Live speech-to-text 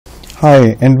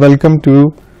Hi and welcome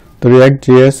to the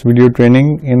React.js video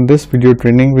training. In this video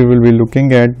training we will be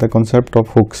looking at the concept of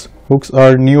hooks. Hooks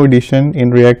are new addition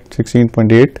in React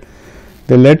 16.8.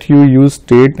 They let you use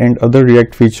state and other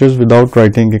React features without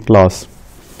writing a class.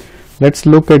 Let's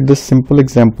look at this simple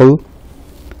example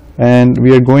and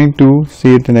we are going to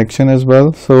see it in action as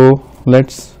well. So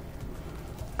let's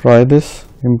try this.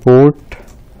 Import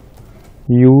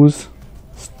use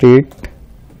state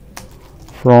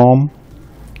from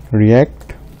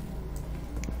React.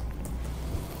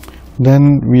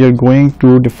 Then we are going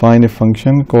to define a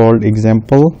function called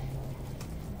example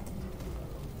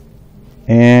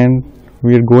and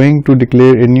we are going to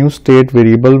declare a new state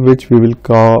variable which we will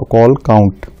call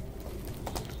count.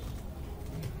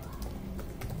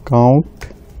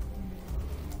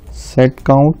 Set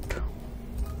count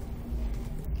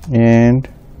and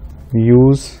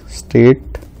use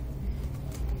state.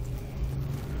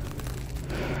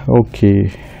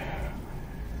 Okay,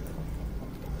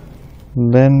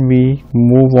 then we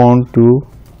move on to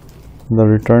the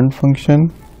return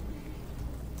function,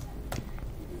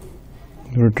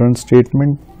 return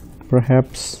statement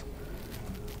perhaps,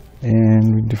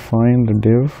 and we define the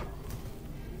div.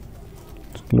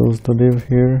 Let's close the div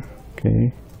here.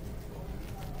 Okay,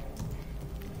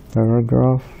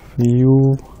 paragraph,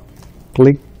 you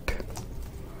clicked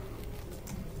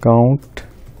count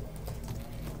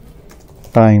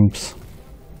times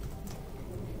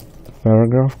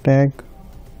paragraph tag,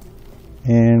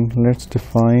 and let's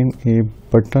define a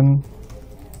button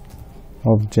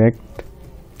object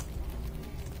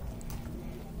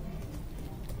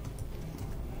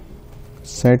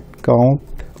set count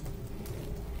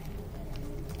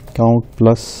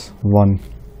plus 1.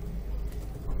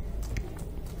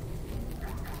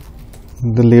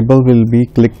 The label will be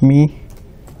click me,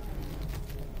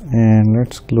 and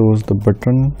let's close the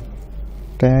button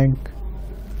tag.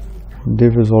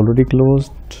 Div is already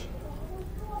closed.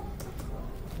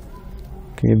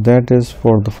 Okay, that is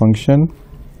for the function,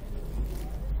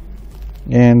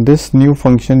 and this new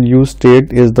function use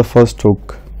state is the first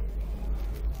hook.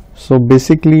 So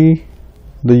basically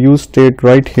the use state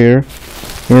right here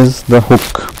is the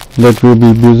hook that we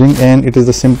will be using, and it is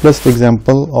the simplest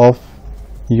example of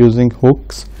using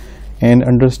hooks and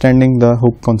understanding the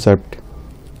hook concept.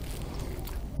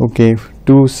 Okay,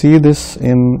 to see this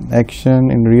in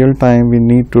action in real time we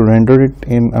need to render it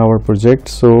in our project.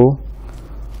 So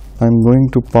I'm going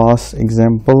to pass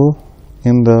example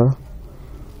in the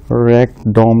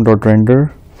React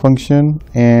DOM.render function,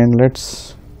 and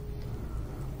let's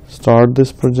start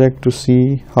this project to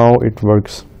see how it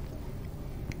works.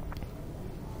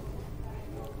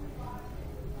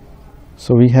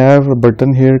 So we have a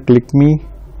button here, click me,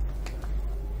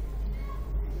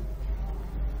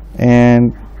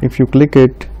 and if you click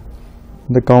it,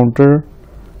 the counter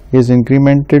is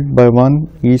incremented by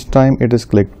 1 each time it is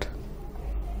clicked.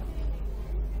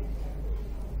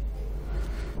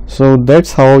 So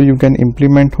that's how you can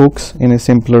implement hooks in a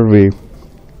simpler way.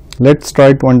 Let's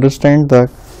try to understand the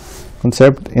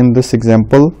concept in this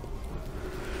example.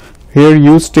 Here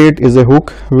use state is a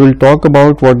hook. We will talk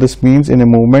about what this means in a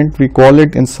moment. We call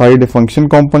it inside a function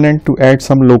component to add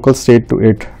some local state to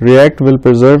it. React will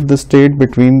preserve the state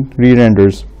between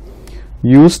re-renders.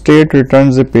 Use state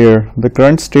returns a pair, the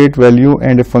current state value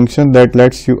and a function that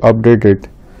lets you update it.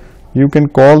 You can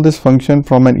call this function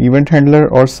from an event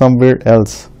handler or somewhere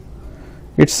else.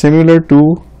 It's similar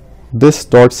to this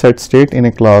 .set state in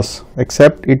a class,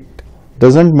 except it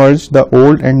doesn't merge the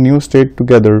old and new state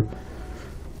together.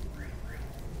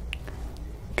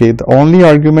 Okay, the only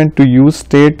argument to use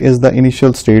state is the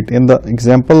initial state. In the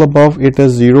example above it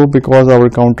is 0 because our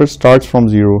counter starts from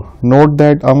 0. Note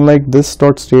that unlike this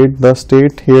state, the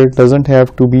state here doesn't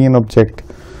have to be an object,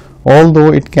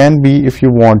 although it can be if you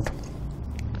want.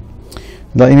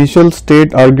 The initial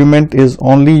state argument is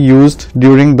only used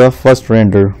during the first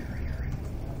render.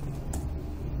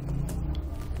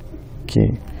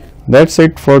 Okay, that's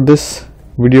it for this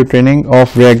video training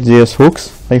of React.js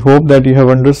hooks. I hope that you have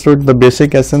understood the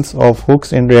basic essence of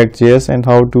hooks in React.js and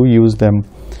how to use them.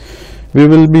 We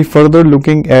will be further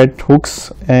looking at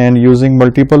hooks and using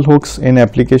multiple hooks in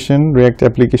React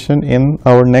application in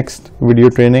our next video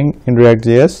training in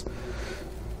React.js.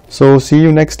 So see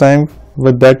you next time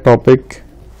with that topic.